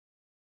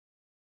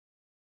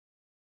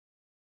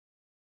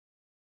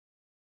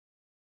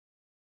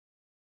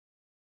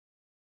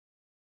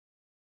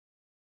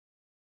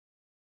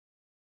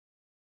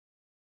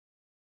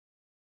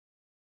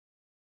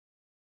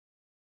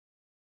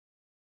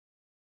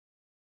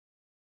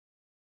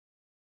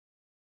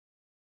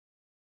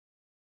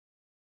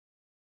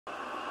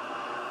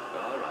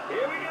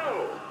Here we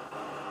go.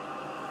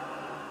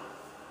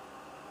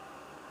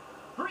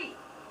 3,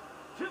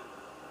 2,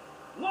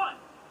 1,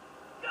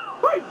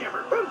 go! I've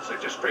never felt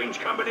such a strange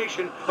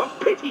combination of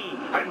pity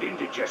and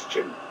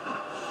indigestion.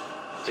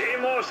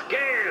 Seymour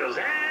Scales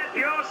at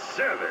your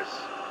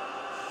service.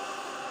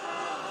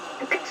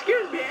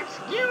 Excuse me.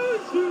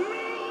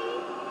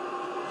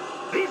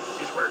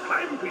 This is where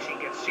clam fishing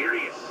gets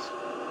serious.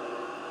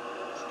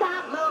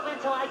 Stop moving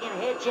so I can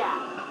hit ya.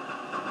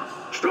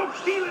 Stop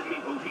stealing me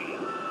booty.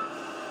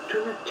 To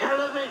the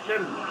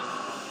television.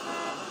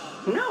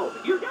 No,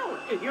 you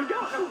don't. You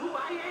don't know who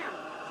I am.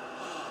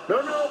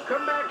 No,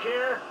 come back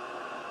here.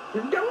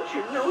 Don't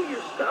you know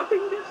your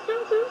stopping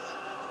distances?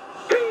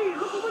 Hey,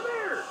 look over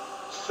there.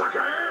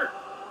 Sucker!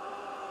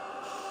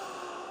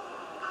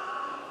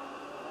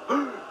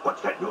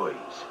 What's that noise?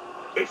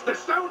 It's the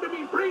sound of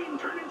me brain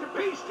turning to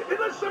paste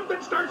unless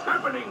something starts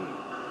happening.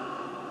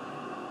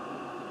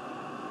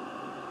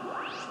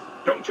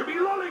 Don't you be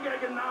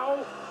lollygagging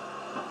now.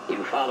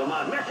 You follow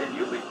my method,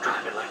 you'll be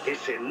driving like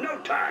this in no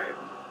time.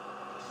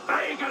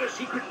 I got a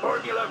secret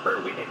formula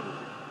for winning.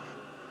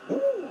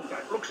 Ooh,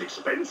 that looks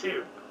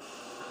expensive.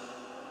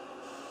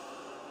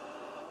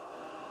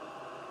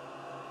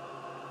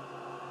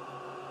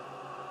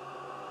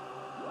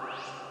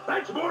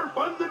 That's more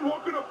fun than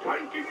walking a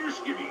plank in your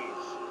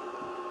skivvies.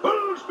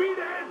 Full speed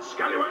ahead,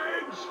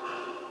 scallywags!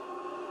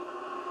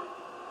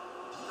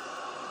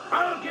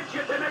 I'll get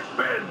you at the next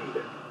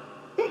bend.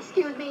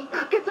 Excuse me,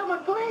 can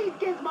someone please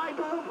kiss my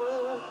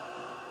boo-boo?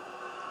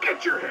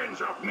 Get your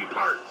hands off me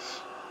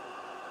parts.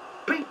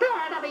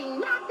 Prepare to be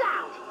knocked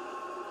out.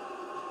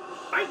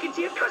 I can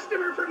see a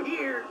customer from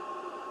here.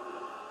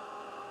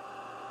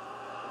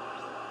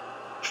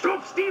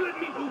 Stop stealing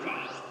me booty.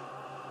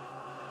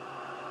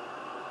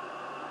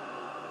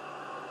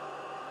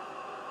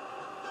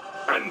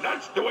 And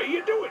that's the way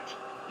you do it.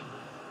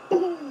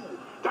 Ooh,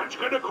 that's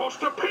gonna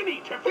cost a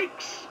penny to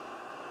fix.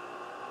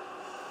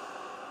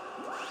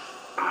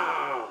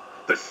 Ah,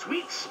 the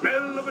sweet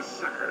smell of a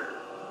sucker.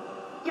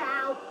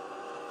 Yow.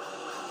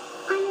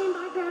 I ain't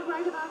like that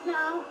right about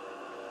now.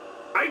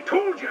 I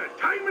told you,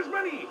 time is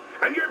money,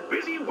 and you're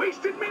busy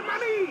wasting me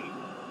money.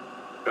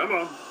 Come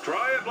on,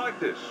 try it like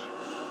this.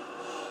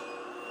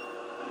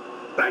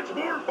 That's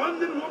more fun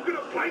than walking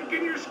a plank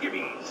in your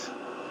skivvies.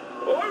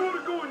 I want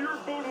to go in your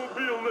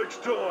boatmobile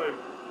next time.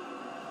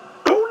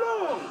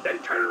 Go long, then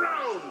turn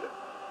around.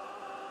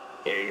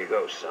 Here you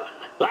go, son.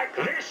 Like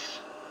this.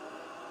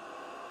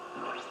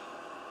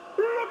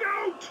 Look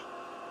out!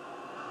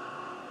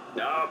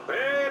 Now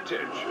pay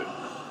attention.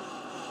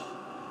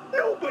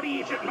 Nobody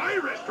eats at my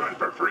restaurant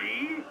for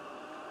free.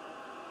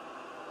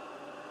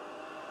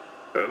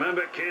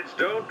 Remember, kids,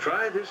 don't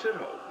try this at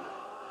home.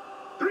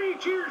 3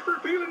 cheers for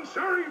feeling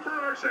sorry for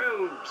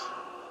ourselves.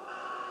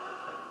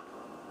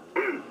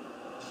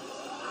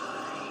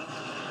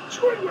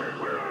 Squidward,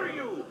 where are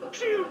you?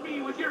 Shield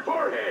me with your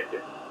forehead.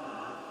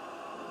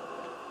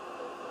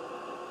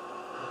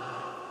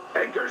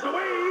 Anchors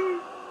away.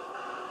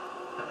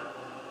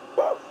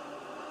 Woof.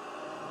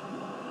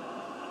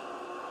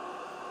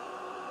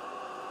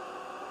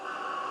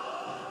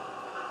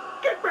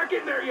 Get back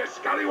in there, you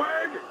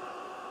scallywag.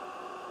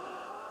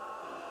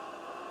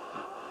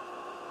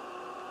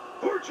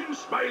 Fortune's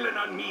smiling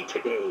on me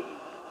today.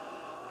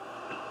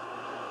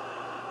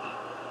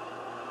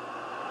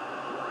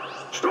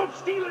 Stop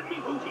stealing me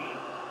booty.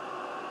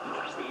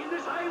 Seeing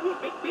this, I will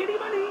make me any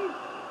money.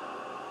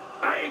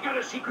 I got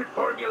a secret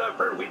formula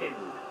for winning.